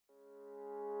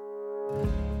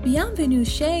Bienvenue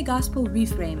chez Gospel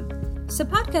Reframe. Ce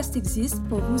podcast existe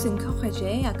pour vous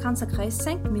encourager à consacrer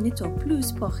 5 minutes ou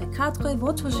plus pour recadrer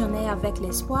votre journée avec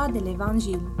l'espoir de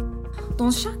l'Évangile.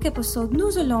 Dans chaque épisode,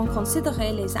 nous allons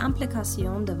considérer les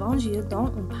implications de l'Évangile dans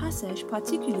un passage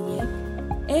particulier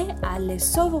et à les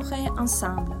savourer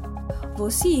ensemble.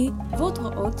 Voici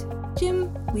votre hôte, Jim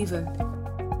Weaver.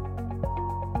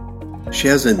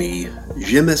 Chers amis,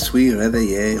 je me suis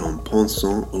réveillé en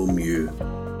pensant au mieux.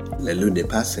 Le lundi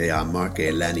passé a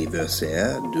marqué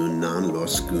l'anniversaire d'un an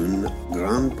lorsqu'une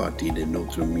grande partie de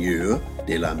notre mur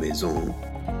de la maison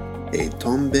est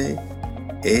tombée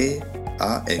et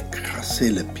a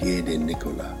écrasé le pied de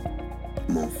Nicolas,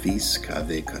 mon fils qui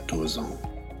avait 14 ans.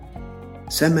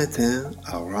 Ce matin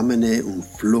a ramené un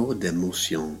flot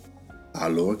d'émotions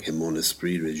alors que mon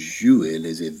esprit rejouait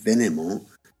les événements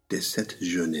de cette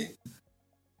journée.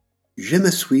 Je me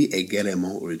suis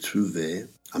également retrouvé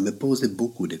à me poser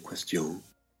beaucoup de questions.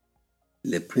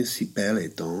 Le principal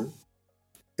étant,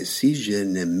 et si je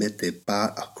ne m'étais pas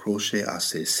accroché à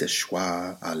ces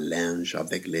séchoirs à linge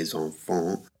avec les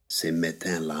enfants ce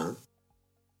matin-là,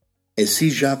 et si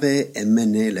j'avais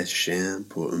emmené les chiens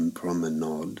pour une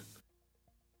promenade,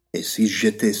 et si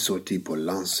j'étais sorti pour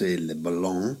lancer le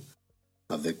ballon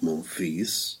avec mon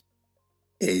fils,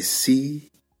 et si.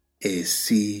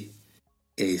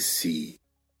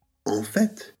 En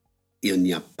fait, il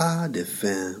n'y a pas de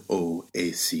fin au «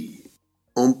 et si ».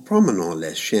 En promenant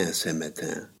les chiens ce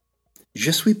matin, je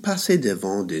suis passé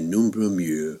devant de nombreux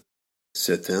murs,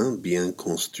 certains bien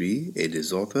construits et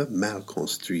des autres mal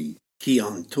construits, qui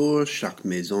entourent chaque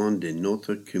maison de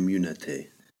notre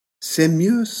communauté. Ces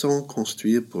murs sont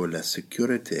construits pour la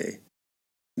sécurité,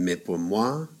 mais pour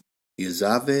moi, ils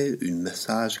avaient un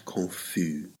message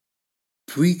confus.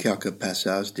 Puis quelques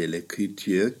passages de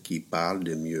l'Écriture qui parlent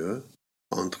de murs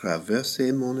ont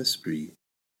traversé mon esprit.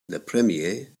 Le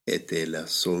premier était le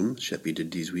Psaume chapitre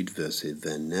 18 verset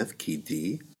 29 qui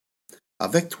dit «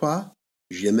 Avec toi,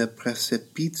 je me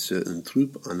précipite sur une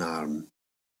troupe en armes.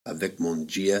 Avec mon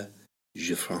Dieu,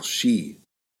 je franchis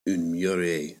une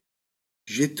muraille. »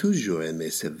 J'ai toujours aimé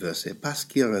ce verset parce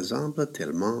qu'il ressemble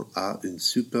tellement à un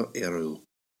super-héros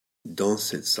dans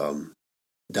cette psaume.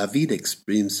 David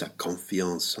exprime sa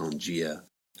confiance en Dieu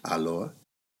alors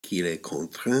qu'il est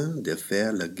contraint de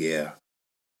faire la guerre.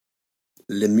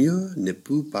 Le mur ne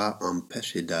peut pas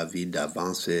empêcher David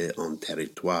d'avancer en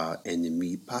territoire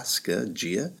ennemi parce que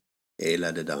Dieu est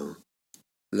là-dedans.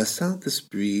 Le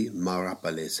Saint-Esprit m'a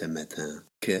rappelé ce matin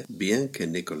que bien que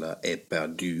Nicolas ait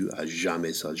perdu à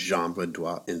jamais sa jambe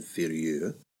droite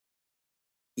inférieure,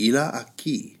 il a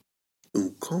acquis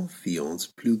une confiance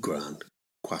plus grande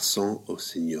croissant au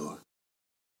Seigneur.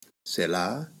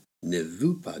 Cela ne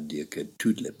veut pas dire que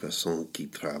toutes les personnes qui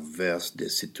traversent des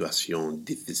situations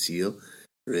difficiles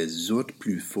résultent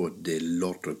plus fortes de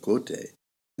l'autre côté,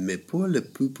 mais pour le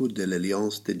peuple de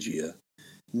l'Alliance de Dieu,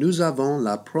 nous avons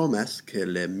la promesse que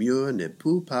le mur ne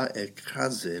peut pas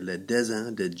écraser le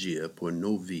dessein de Dieu pour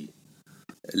nos vies.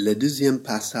 Le deuxième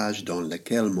passage dans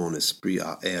lequel mon esprit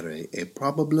a erré est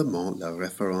probablement la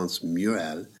référence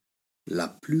murale la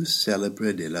plus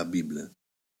célèbre de la Bible,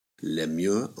 le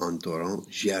mur entourant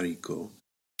Jéricho,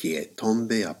 qui est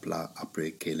tombé à plat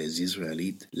après que les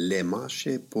Israélites l'aient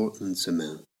marché pour une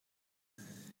semaine.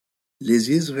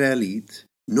 Les Israélites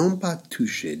n'ont pas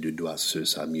touché du doigt sur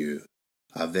ce mur.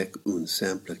 Avec un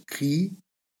simple cri,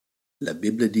 la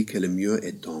Bible dit que le mur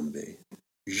est tombé.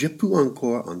 Je peux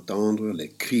encore entendre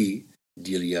les cris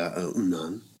d'il y a un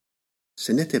an.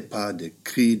 Ce n'était pas des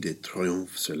cris de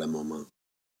triomphe sur le moment.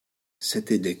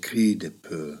 C'était des cris de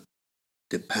peur,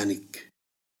 de panique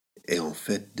et en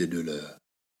fait de douleur.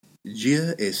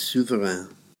 Dieu est souverain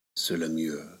sur le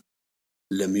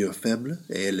mur faible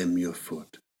et le mur fort.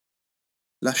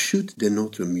 La chute de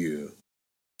notre mur,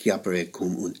 qui apparaît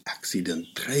comme un accident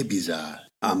très bizarre,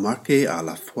 a marqué à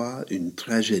la fois une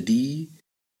tragédie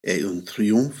et un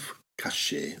triomphe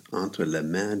caché entre les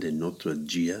mains de notre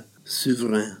Dieu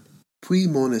souverain. Puis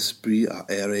mon esprit a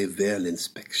erré vers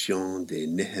l'inspection de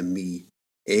Néhémie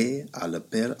et à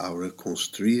l'appel à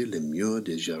reconstruire le mur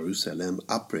de Jérusalem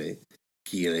après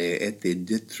qu'il ait été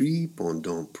détruit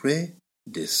pendant près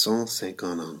de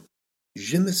 150 ans.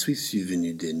 Je me suis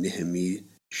souvenu de Néhémie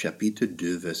chapitre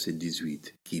 2 verset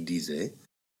 18 qui disait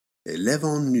 «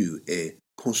 Lèvons-nous et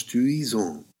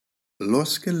construisons.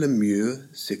 Lorsque le mur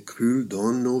s'écroule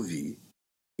dans nos vies,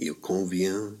 il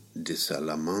convient de se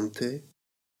lamenter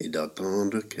et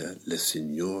d'attendre que le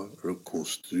Seigneur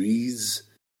reconstruise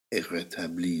et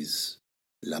rétablisse.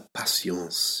 La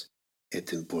patience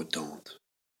est importante.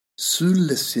 Seul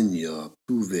le Seigneur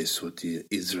pouvait sortir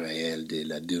Israël de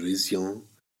la dérision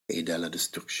et de la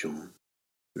destruction.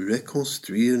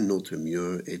 Reconstruire notre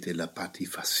mur était la partie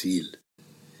facile.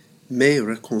 Mais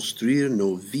reconstruire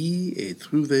nos vies et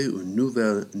trouver une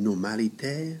nouvelle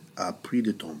normalité a pris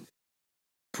du temps.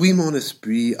 Puis mon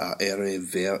esprit a erré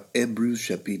vers Hébreux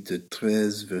chapitre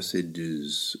 13, verset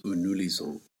 12, où nous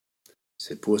lisons.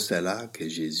 C'est pour cela que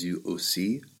Jésus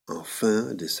aussi,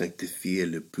 afin de sanctifier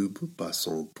le peuple par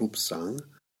son propre sang,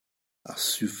 a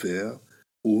souffert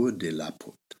hors de la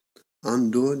porte. En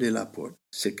dehors de la porte,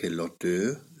 ce que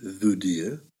l'auteur veut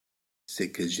dire,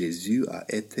 c'est que Jésus a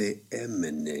été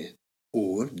emmené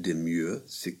hors des murs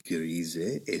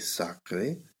sécurisés et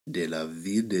sacrés de la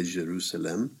ville de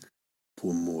Jérusalem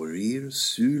pour mourir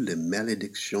sous les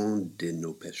malédictions de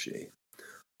nos péchés,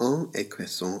 en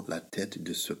écrasant la tête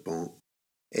du serpent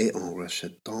et en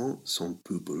rachetant son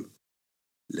peuple.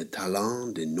 Le talent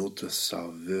de notre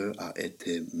Sauveur a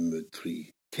été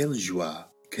meurtri. Quelle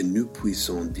joie que nous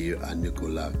puissions dire à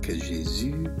Nicolas que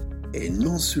Jésus est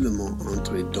non seulement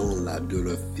entré dans la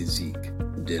douleur physique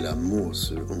de la mort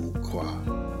sur une croix,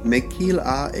 mais qu'il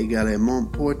a également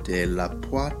porté la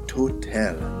poids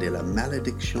totale de la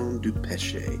malédiction du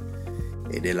péché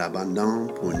et de l'abandon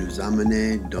pour nous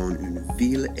amener dans une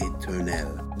ville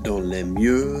éternelle, dont les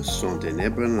murs sont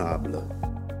inébranlables.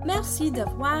 Merci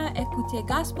d'avoir écouté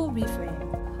Gospel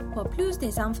Reframe. Pour plus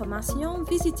d'informations,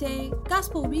 visitez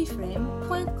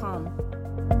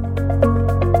gospelreframe.com.